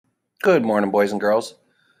Good morning, boys and girls.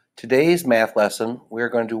 Today's math lesson, we're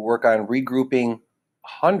going to work on regrouping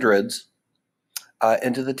hundreds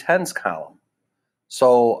into the tens column.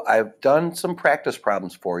 So I've done some practice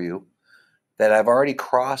problems for you that I've already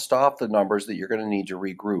crossed off the numbers that you're going to need to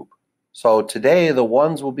regroup. So today, the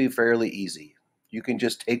ones will be fairly easy. You can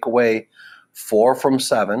just take away 4 from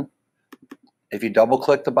 7. If you double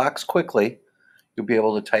click the box quickly, you'll be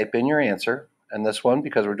able to type in your answer. And this one,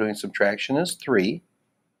 because we're doing subtraction, is 3.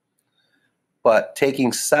 But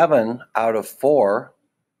taking 7 out of 4,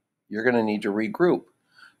 you're going to need to regroup.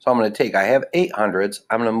 So I'm going to I have 800s,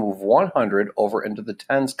 I'm going to move 100 over into the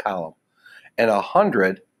tens column. And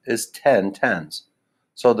 100 is 10 tens.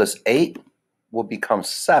 So this 8 will become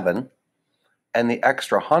 7, and the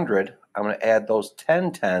extra 100, I'm going to add those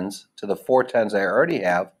 10 tens to the 4 tens I already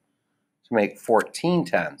have to make 14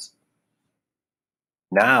 tens.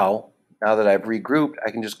 Now that I've regrouped,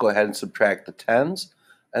 I can just go ahead and subtract the tens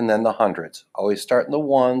and then the hundreds. Always start in the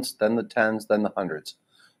ones, then the tens, then the hundreds.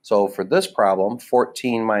 So for this problem,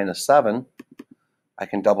 14 minus 7, I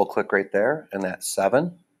can double click right there, and that's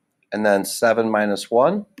 7. And then 7 minus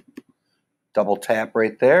 1, double tap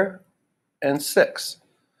right there, and 6.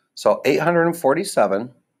 So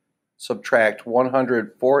 847 subtract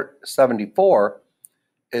 174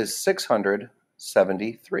 is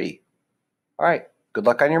 673. All right, good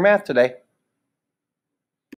luck on your math today.